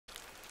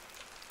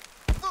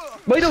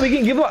Wait, no, we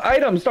can give him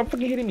items. Stop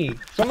fucking hitting me.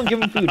 Someone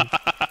give him food.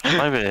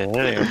 I've been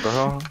hitting him,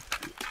 bro.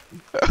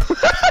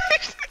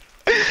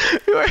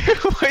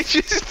 Why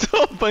you just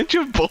throw a bunch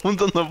of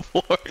bones on the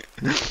floor?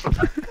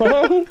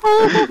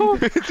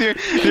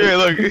 Here,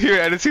 look.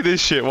 Here, I didn't see this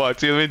shit.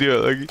 Watch. Here, let me do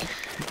it. Look.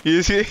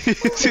 You see?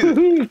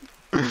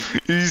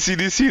 You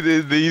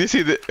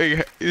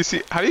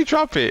see? How do you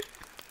drop it?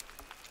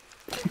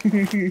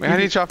 Wait, how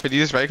do you drop it? Do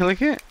you just right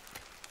click it?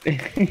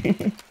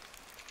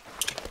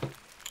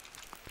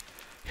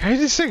 How do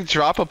you just like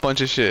drop a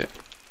bunch of shit?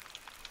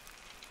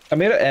 I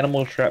made an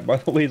animal trap, by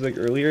the way, like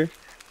earlier.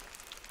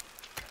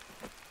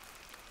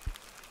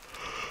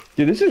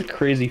 Dude, this is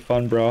crazy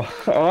fun, bro.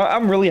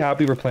 I'm really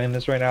happy we're playing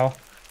this right now.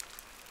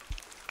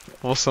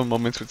 Wholesome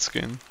moments with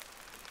skin.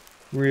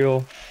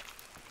 Real.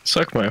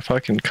 Suck my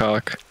fucking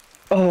cock.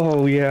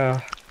 Oh,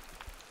 yeah.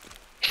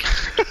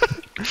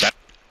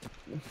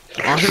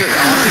 Honestly,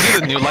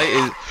 the new light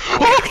is.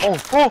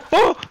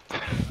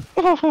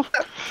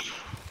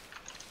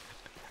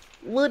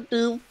 What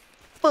the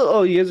fuck?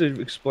 Oh, you guys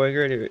are exploring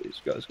right here.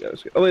 Let's go.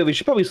 Oh, wait, we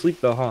should probably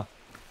sleep though, huh?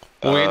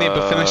 Well, we need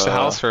to finish the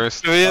house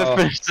first. We have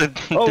finished the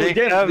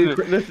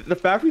damn, the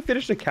fact we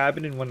finished the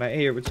cabin in one night.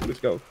 Here, let's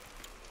go.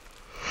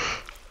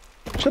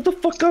 Shut the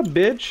fuck up,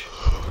 bitch.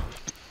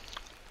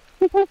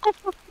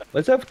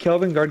 Let's have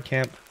Kelvin guard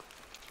camp.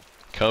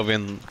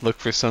 Kelvin, look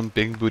for some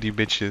big booty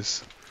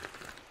bitches.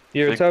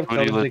 Here, let's have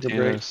Kelvin take a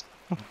break.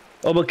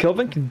 Oh, but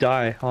Kelvin can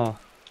die, huh?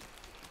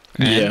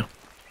 Yeah.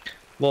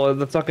 Well,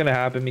 that's not gonna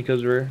happen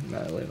because we're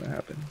not letting that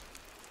happen.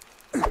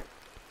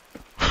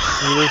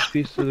 Little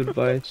piece of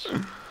advice.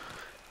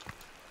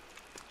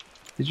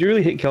 Did you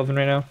really hit Kelvin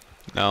right now?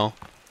 No.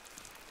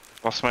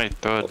 Well, somebody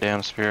throw a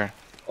damn spear.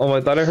 Oh,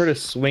 I thought I heard a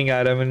swing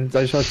at him and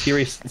I saw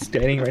Tearay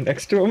standing right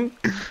next to him.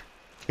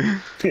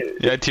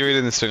 Yeah, Tearay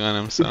didn't swing on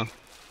him, so.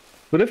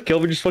 What if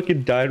Kelvin just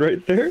fucking died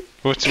right there?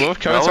 What if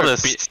Kelvin started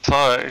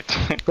sucked.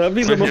 That'd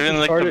be the most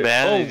like the retarded.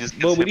 band,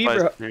 just Well, we hit need by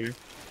to. spear.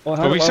 Well,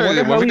 What if we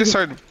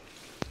started.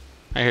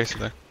 I hear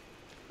something.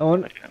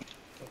 The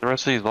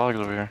rest of these logs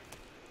over here.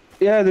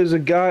 Yeah, there's a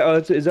guy. Oh,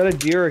 is that a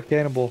deer or a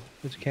cannibal?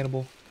 It's a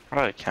cannibal.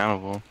 Probably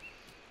cannibal.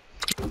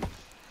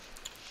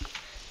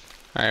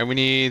 Alright, we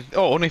need.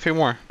 Oh, only 3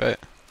 more, but.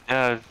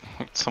 Yeah,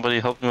 somebody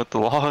help me with the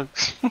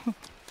logs.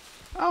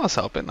 I was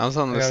helping. I was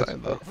on this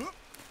side though.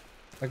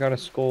 I got a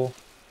skull.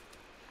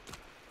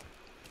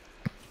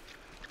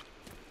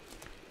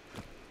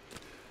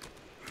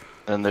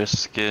 And their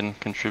skin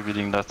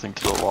contributing nothing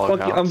to the log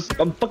house.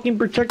 I'm fucking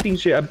protecting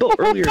shit. I built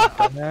earlier,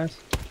 dumbass.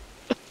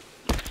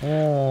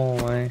 Oh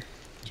my.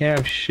 Can't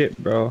have shit,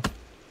 bro.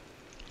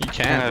 You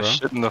can, have bro.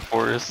 shit in the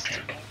forest.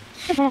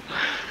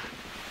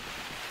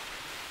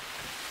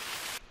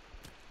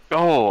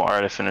 Oh,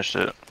 alright, I finished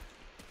it.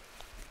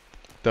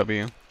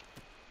 W.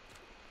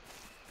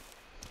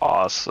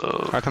 Awesome.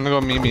 Alright, time to go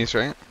Mimi's,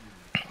 right?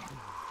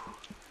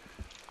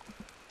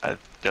 I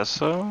guess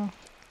so.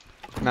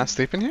 Not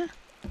sleeping here?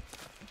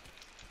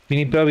 We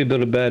need to probably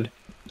build a bed.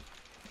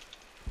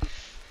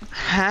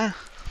 Huh?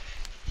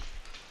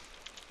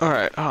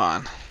 Alright, hold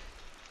on.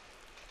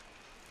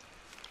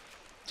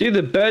 Dude,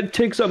 the bed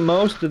takes up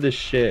most of this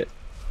shit.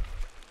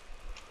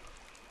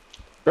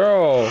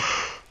 Bro.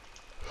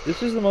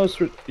 This is the most.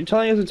 You're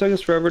telling us it took us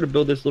forever to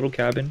build this little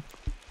cabin?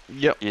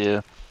 Yep.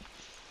 Yeah.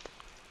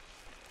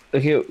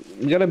 Okay,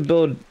 we gotta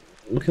build.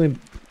 What can we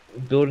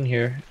build in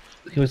here?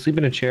 Can we sleep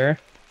in a chair?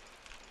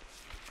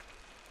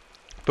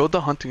 Build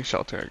the hunting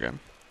shelter again.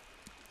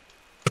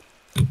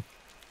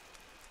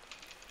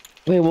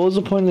 Wait, what was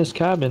the point of this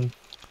cabin?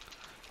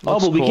 Oh,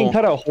 Looks but we can cool.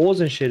 cut out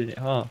holes and shit in it,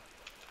 huh?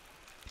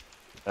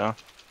 Yeah.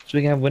 So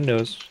we can have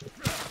windows.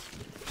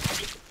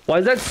 Why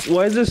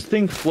is this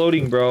thing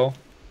floating, bro?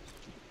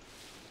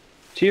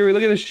 Tearay,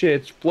 look at this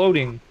shit. It's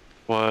floating.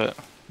 What?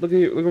 Look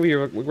over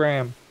here. Look where I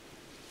am.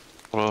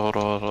 Hold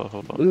on.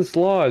 Look at this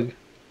log.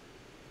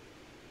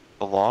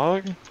 The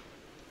log?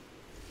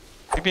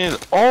 You mean,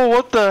 oh,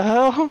 what the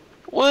hell?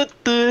 What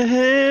the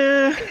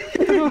hell?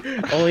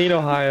 Only in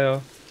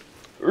Ohio.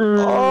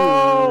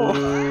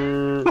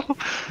 Oh!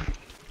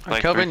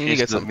 Like Kelvin, you need to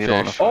get some meat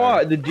on a fish.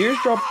 fire. Oh, the deers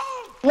dropped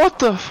What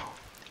the?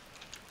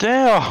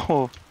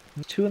 Damn!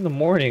 2 in the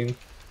morning.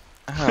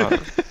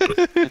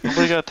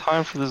 Nobody got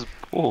time for this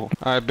pool.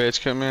 Alright, bitch,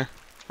 come here.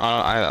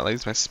 I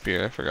used my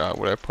spear. I forgot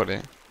where I put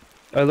it.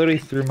 I literally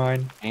threw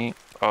mine.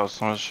 Oh,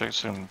 someone's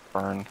shakes and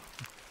burn.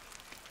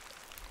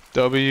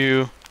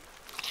 W.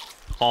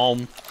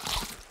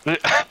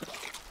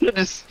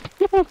 Just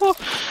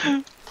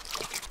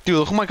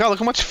Dude, oh my god, look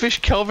how much fish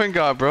Kelvin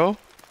got, bro.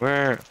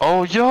 where?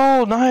 Oh,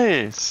 yo,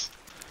 nice.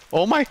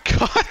 Oh my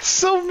god,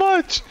 so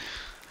much.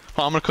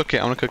 Oh, I'm gonna cook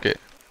it.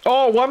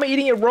 Oh, why am I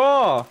eating it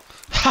raw?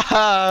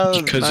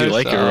 Haha. Because you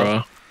like it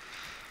raw.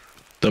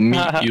 The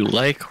meat you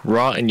like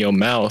raw in your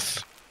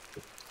mouth.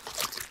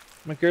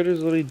 My character's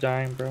literally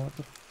dying, bro.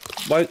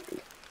 Why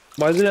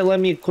isn't it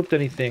letting me equip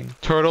anything?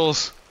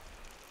 Turtles.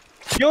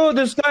 Yo,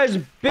 this guy's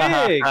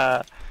big!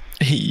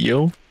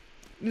 Yo.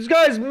 This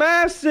guy's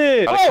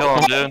massive! Gotta kill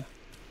him, dude.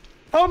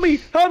 Help me!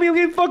 Help me! I'm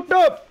getting fucked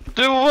up!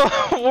 Dude,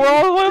 what? We're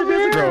all over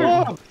here.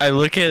 Bro, I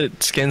look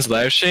at Skin's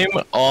live stream,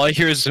 all I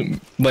hear is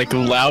like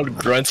loud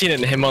grunting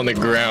and him on the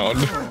ground.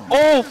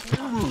 Oh!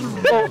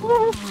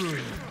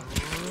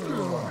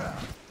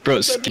 Bro,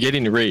 it's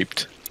getting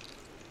raped.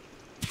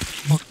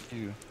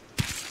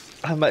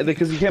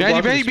 Because you can't Behind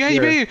you, block the behind you, behind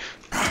you, spear.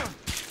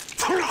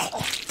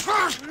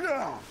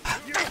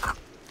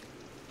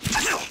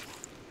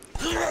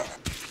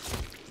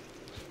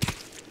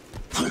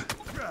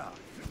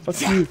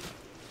 Fuck you.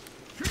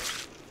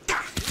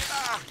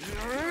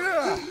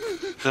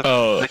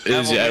 Oh,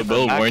 Izzy, I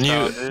will warn you,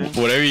 Out, dude.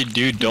 whatever you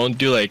do, don't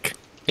do like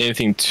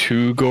anything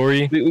too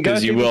gory, We gotta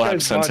because you take will this have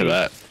guy's sense of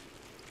body. that.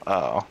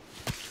 Oh.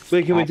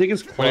 Wait, can we take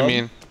his club? What do you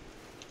mean?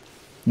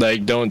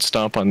 Like, don't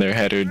stomp on their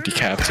head or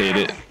decapitate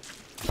it.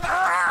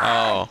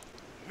 Oh.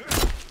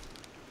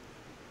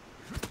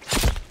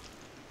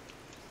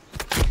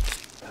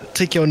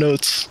 Take your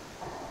notes.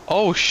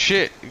 Oh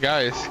shit,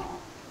 guys.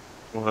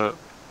 What?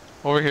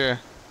 Over here.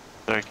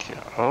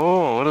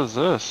 Oh, what is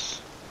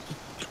this?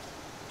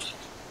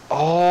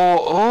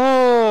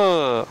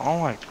 Oh, oh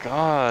my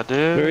god,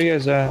 dude. Where are you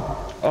guys at?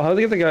 Oh, how'd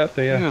they get the guy up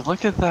there? Yeah. Dude,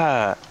 look at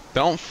that.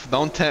 Don't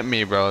tempt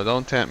me, bro.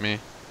 Don't tempt me.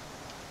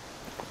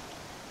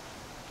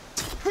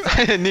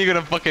 I knew you're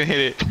gonna fucking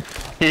hit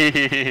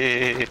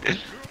it.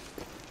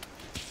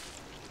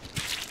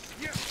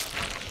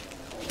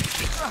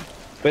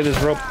 Wait, there's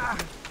rope.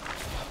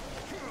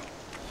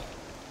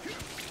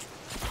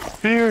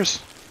 Spears.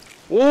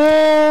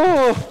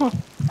 Whoa!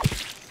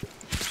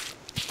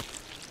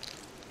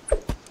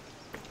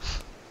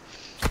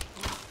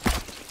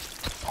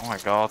 Oh my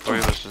god, three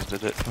of us just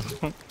did it.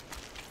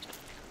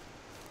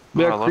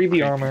 We Oh, I got love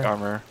creepy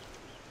armor.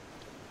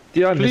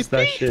 Dude, I miss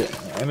that shit.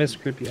 I miss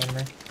creepy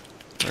armor.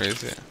 Where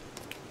is it?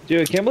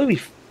 Dude, I can't believe we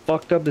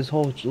fucked up this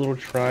whole little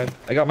tribe.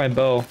 I got my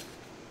bow.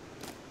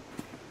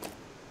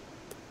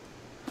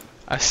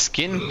 A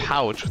skin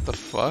pouch? What the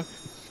fuck?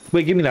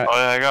 Wait, give me that. Oh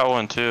yeah, I got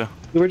one too.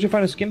 Where'd you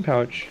find a skin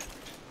pouch?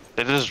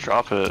 They just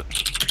drop it.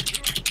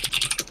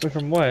 Wait,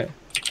 from what?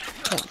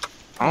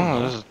 I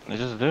don't know, they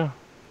just do.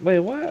 Wait,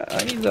 what?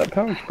 I need that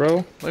pouch,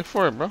 bro. Look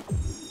for it, bro.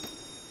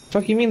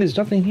 Fuck you mean there's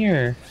nothing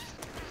here?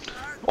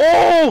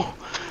 Oh!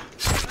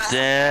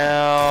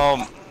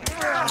 Damn!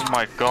 Oh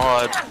my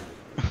god.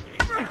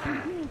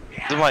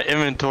 This is my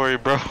inventory,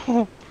 bro.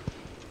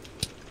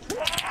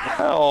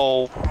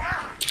 Help!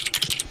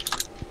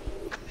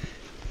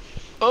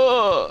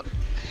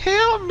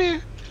 Help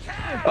me!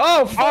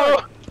 Oh,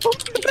 fuck!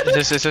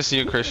 It's just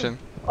you, Christian.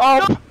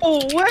 Oh, no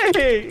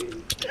way!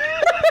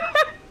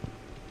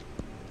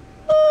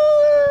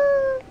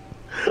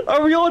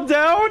 Are we all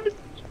down?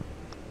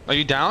 Are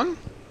you down?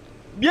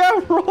 Yeah,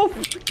 we're all.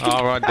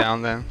 Oh, we're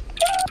down then.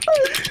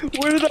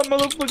 Where did that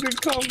motherfucker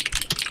come?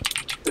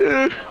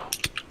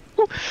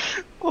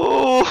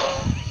 Oh!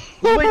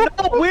 Wait,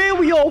 no way!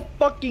 We all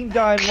fucking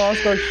died and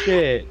lost our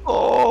shit.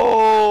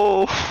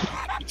 Oh!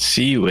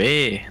 See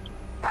way.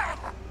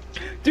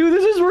 Dude,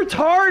 this is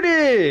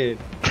retarded!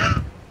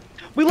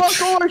 We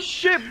lost all our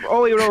shit!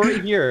 Oh wait, we're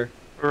right here.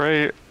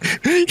 Right.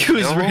 He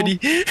was Yo. ready.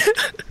 He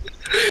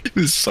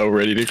was so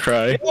ready to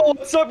cry. Oh,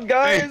 what's up,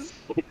 guys?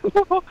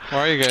 Where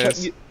are you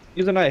guys?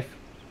 Use a knife.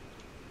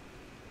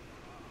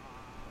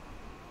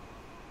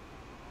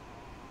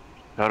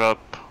 Shut up.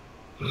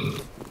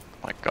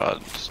 My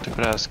god,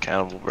 stupid ass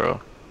cannibal,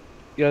 bro.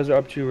 You guys are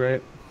up to,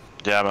 right?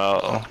 Yeah, I'm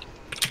out.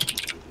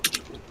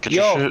 Get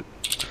Yo. your shit.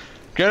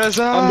 Get us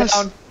I'm out!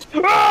 down.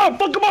 Ah!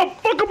 Fuck him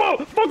up! Fuck him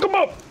up! Fuck him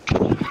up!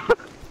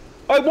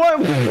 I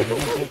want.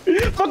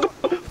 Fuck him!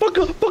 Fuck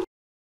him! Fuck!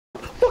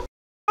 Fuck!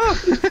 Ah.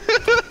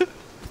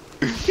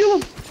 Kill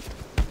him!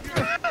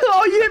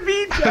 Oh, you hit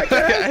me, Jack!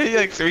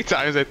 Like 3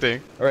 times, I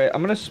think. All right,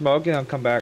 I'm gonna smoke and I'll come back.